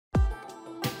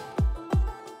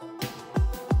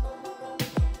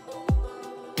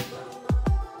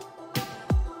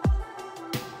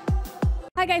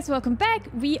Hi guys, welcome back.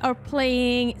 We are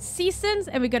playing Seasons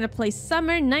and we're gonna play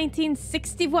Summer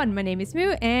 1961. My name is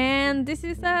Moo and this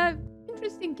is a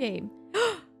interesting game.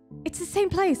 It's the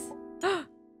same place.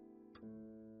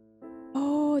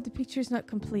 Oh, the picture is not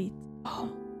complete.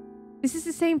 Oh, this is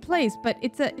the same place, but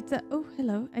it's a oh,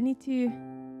 hello. I need to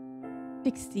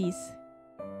fix these.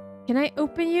 Can I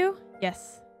open you?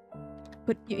 Yes.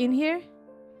 Put you in here.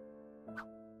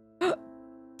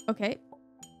 Okay.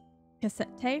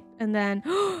 Cassette tape and then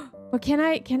but can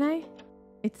I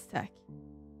it's stuck.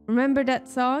 Remember that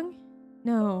song?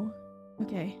 No.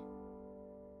 Okay.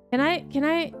 Can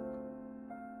I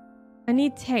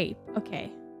need tape.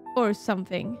 Okay. Or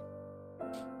something.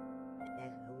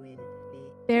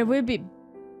 There will be.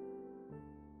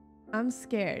 I'm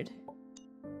scared.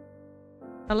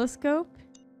 Telescope.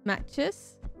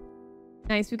 Matches.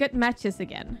 Nice, we got matches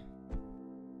again.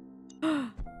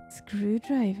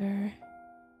 Screwdriver.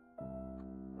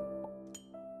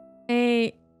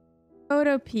 A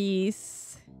photo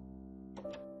piece.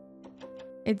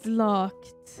 It's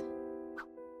locked.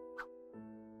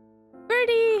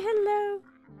 Birdie, hello.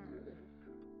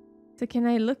 So can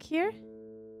I look here?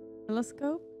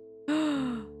 Telescope.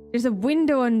 There's a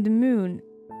window on the moon.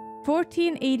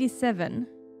 1487.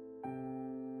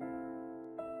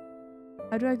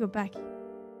 How do I go back?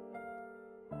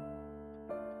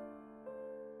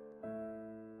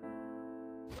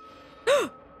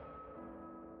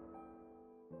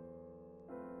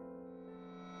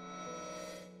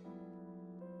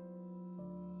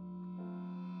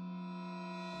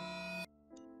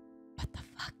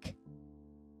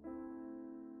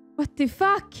 What the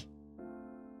fuck?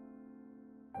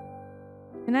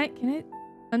 Can I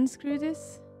unscrew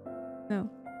this? No.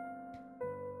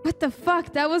 What the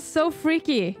fuck? That was so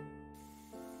freaky.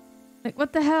 Like,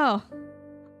 what the hell?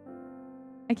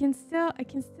 I can still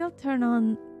turn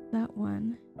on that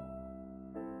one.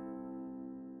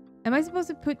 Am I supposed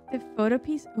to put the photo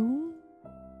piece? Oh.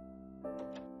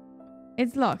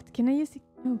 It's locked. Can I use it?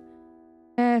 No.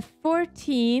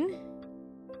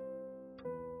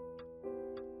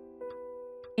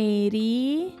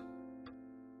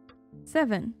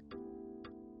 1487.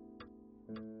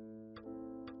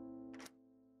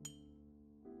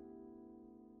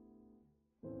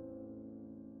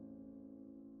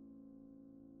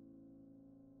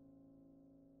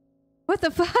 What the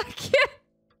fuck?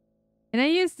 Can I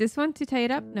use this one to tie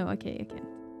it up? No, okay, I can't.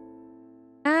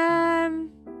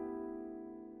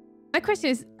 My question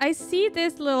is, I see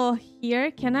this little here.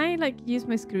 Can I like use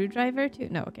my screwdriver to?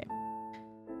 No, okay.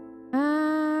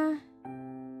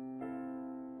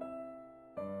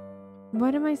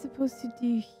 What am I supposed to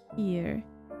do here?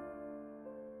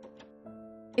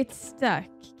 It's stuck.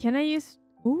 Can I use...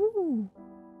 Ooh.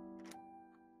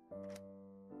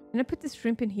 Can I put the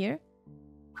shrimp in here?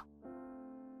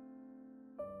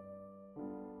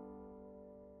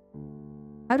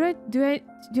 How do I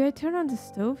turn on the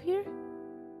stove here?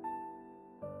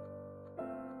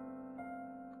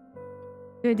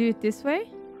 Do I do it this way?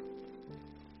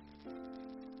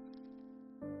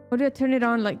 Or do I turn it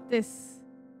on like this?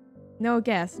 No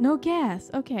gas. No gas.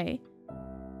 Okay.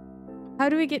 How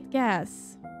do we get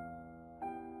gas?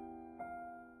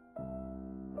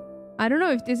 I don't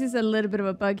know if this is a little bit of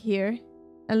a bug here.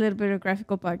 A little bit of a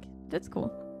graphical bug. That's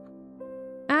cool.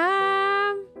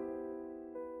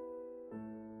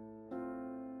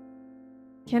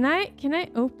 Can I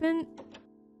open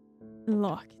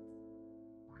lock?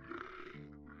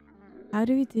 How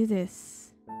do we do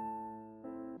this?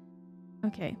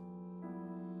 Okay.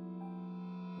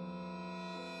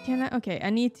 Can I? Okay, I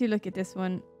need to look at this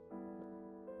one.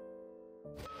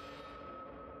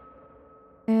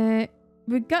 We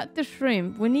got the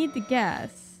shrimp. We need the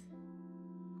gas.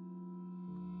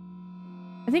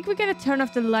 I think we're gonna turn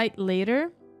off the light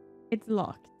later. It's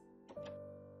locked.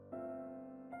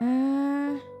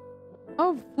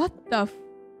 Oh, what the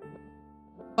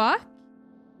fuck?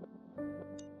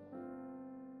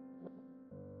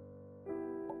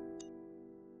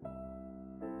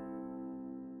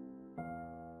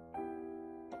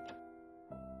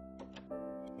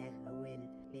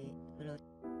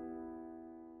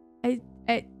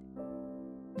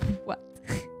 What?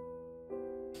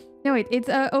 No, wait, it's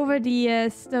over the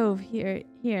stove here.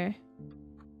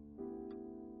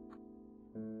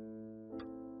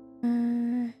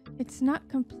 It's not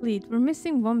complete. We're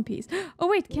missing one piece. Oh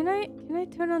wait, can I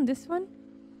turn on this one?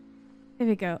 There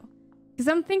we go. Because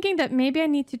I'm thinking that maybe I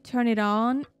need to turn it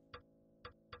on,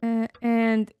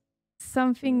 and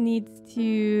something needs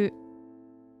to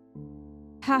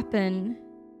happen.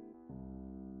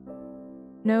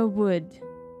 No wood.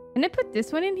 Can I put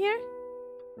this one in here?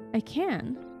 I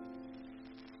can.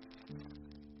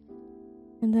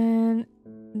 And then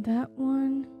that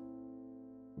one.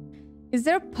 Is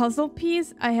there a puzzle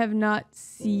piece I have not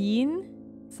seen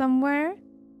somewhere?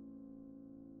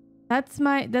 That's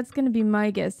gonna be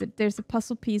my guess, that there's a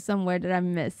puzzle piece somewhere that I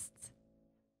missed.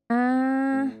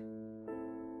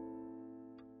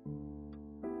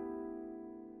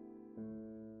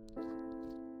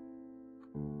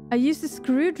 I used a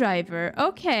screwdriver.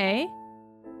 Okay.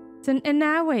 So, and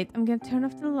now wait, I'm gonna turn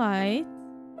off the light.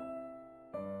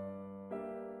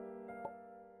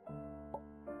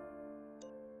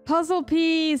 Puzzle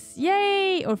piece!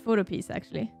 Yay! Or photo piece,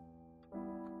 actually.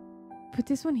 Put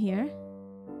this one here.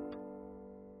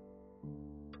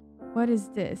 What is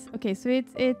this? Okay, so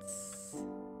it's...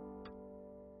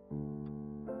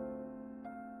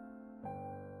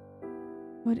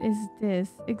 What is this?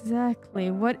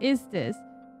 Exactly. What is this?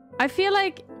 I feel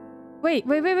like... Wait.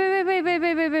 What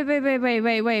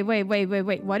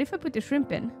if I put the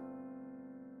shrimp in?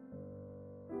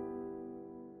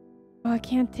 Oh, I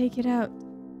can't take it out.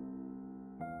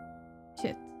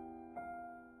 Shit.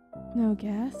 No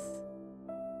gas.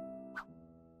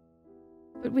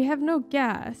 But we have no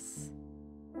gas.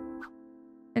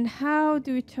 And how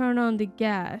do we turn on the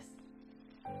gas?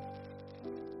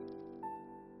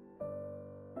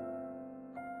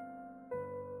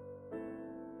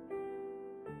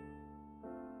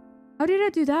 How did I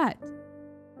do that?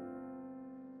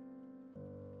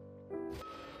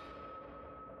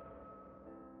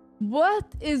 What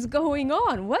is going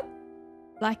on? What?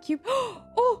 Black cube?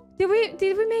 Oh, did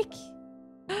we make...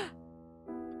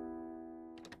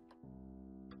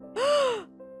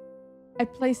 I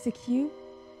placed a cube.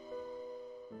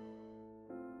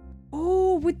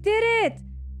 Oh, we did it!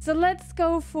 So let's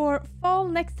go for fall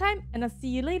next time, and I'll see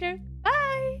you later.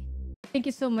 Bye! Thank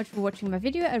you so much for watching my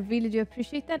video. I really do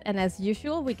appreciate that. And as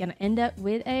usual, we're gonna end up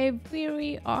with a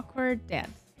very awkward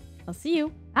dance. I'll see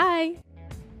you. Bye!